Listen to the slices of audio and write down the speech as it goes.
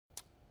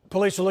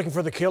Police are looking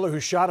for the killer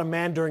who shot a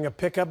man during a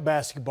pickup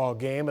basketball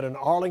game at an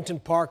Arlington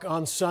park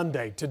on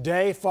Sunday.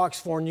 Today, Fox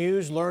 4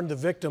 News learned the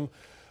victim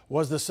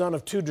was the son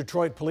of two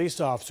Detroit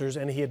police officers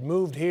and he had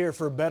moved here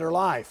for a better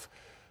life.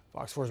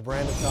 Fox 4's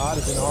Brandon Todd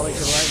is in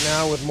Arlington right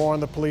now with more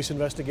on the police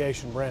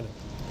investigation. Brandon.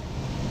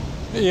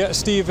 Yeah,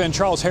 Steve, and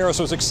Charles Harris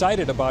was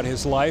excited about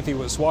his life. He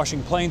was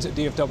washing planes at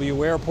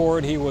DFW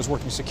Airport. He was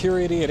working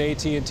security at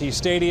AT&T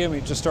Stadium.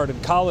 He just started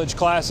college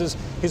classes.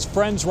 His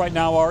friends right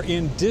now are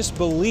in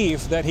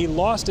disbelief that he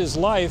lost his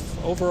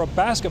life over a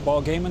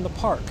basketball game in the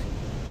park.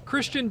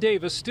 Christian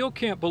Davis still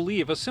can't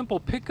believe a simple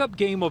pickup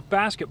game of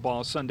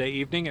basketball Sunday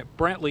evening at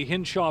Brantley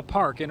Hinshaw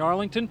Park in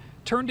Arlington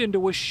turned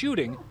into a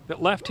shooting that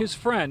left his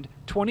friend,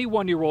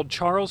 21-year-old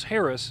Charles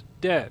Harris,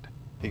 dead.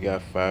 He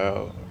got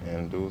fouled,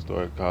 and dudes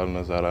started calling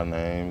us out our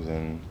names,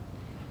 and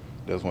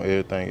that's when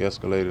everything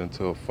escalated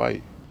into a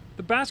fight.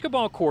 The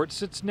basketball court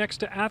sits next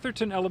to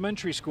Atherton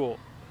Elementary School.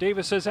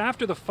 Davis says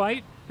after the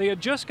fight, they had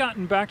just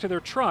gotten back to their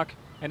truck,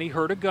 and he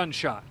heard a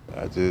gunshot.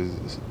 I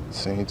just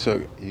seen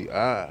Chuck,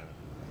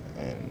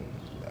 and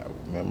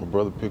my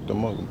brother picked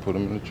him up and put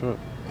him in the truck.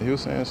 He was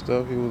saying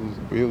stuff, he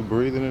was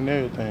breathing and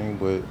everything,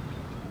 but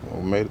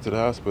when we made it to the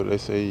hospital, they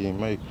say he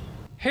didn't make it.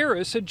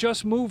 Harris had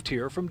just moved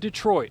here from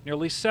Detroit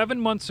nearly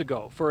 7 months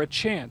ago for a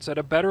chance at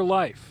a better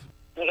life.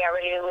 He got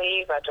ready to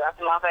leave. I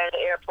dropped him off at the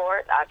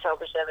airport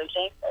October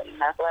 17th, and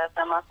that's the last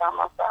time I saw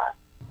my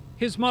son.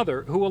 His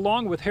mother, who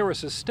along with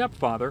Harris's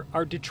stepfather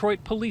are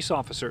Detroit police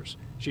officers.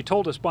 She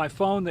told us by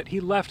phone that he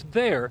left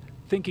there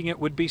thinking it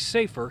would be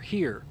safer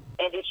here.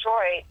 In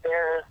Detroit,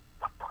 there's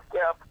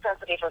a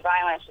propensity for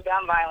violence,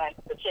 gun violence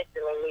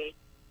particularly,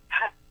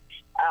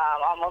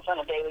 almost on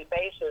a daily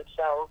basis.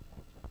 So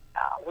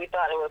we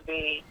thought it would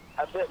be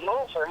a good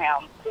move for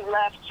him. He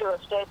left to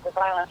escape the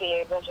violence he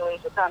eventually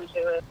succumbed to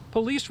it.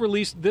 Police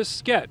released this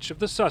sketch of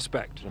the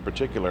suspect. In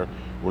particular,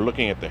 we're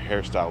looking at the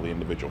hairstyle the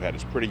individual had.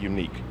 It's pretty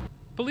unique.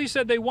 Police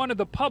said they wanted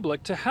the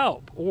public to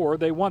help, or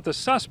they want the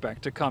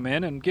suspect to come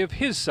in and give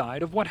his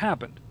side of what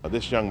happened.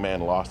 This young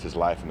man lost his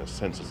life in a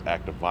senseless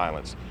act of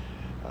violence.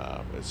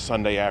 It's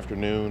Sunday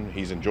afternoon.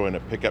 He's enjoying a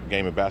pickup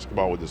game of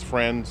basketball with his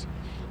friends,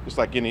 just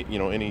like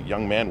any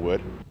young man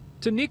would.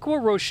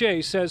 Taniqua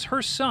Roche says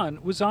her son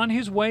was on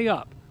his way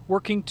up,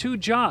 working 2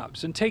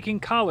 jobs and taking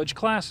college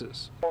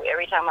classes.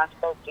 Every time I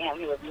spoke to him,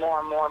 he was more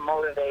and more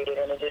motivated,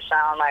 and it just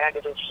sounded like I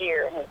could just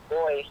hear in his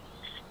voice.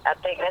 I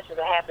think this is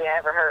the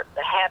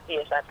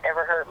happiest I've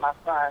ever heard my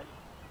son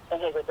in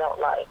his adult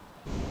life.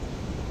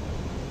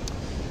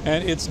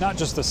 And it's not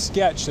just the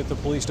sketch that the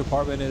police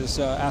department is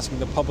asking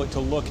the public to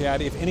look at.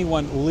 If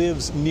anyone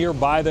lives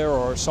nearby there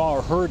or saw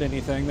or heard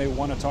anything, they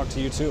want to talk to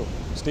you too.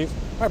 Steve?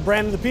 All right,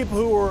 Brandon, the people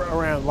who were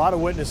around, a lot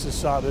of witnesses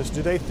saw this.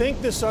 Do they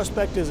think this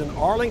suspect is an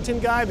Arlington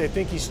guy? They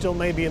think he's still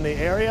maybe in the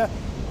area?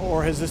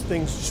 Or has this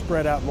thing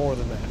spread out more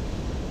than that?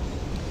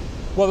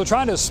 Well, they're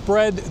trying to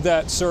spread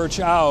that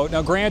search out.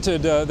 Now,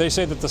 granted, they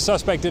say that the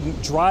suspect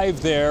didn't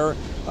drive there,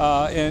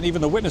 and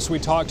even the witness we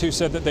talked to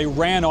said that they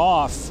ran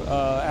off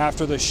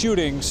after the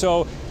shooting.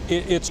 So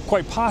it's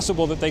quite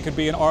possible that they could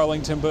be in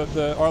Arlington, but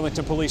the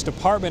Arlington Police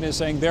Department is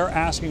saying they're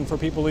asking for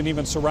people in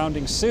even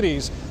surrounding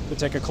cities to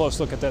take a close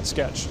look at that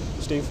sketch.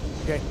 Steve?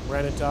 Okay,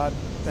 Brandon Todd,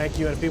 thank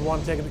you. And if people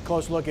want to take a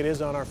close look, it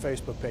is on our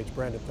Facebook page.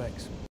 Brandon, thanks.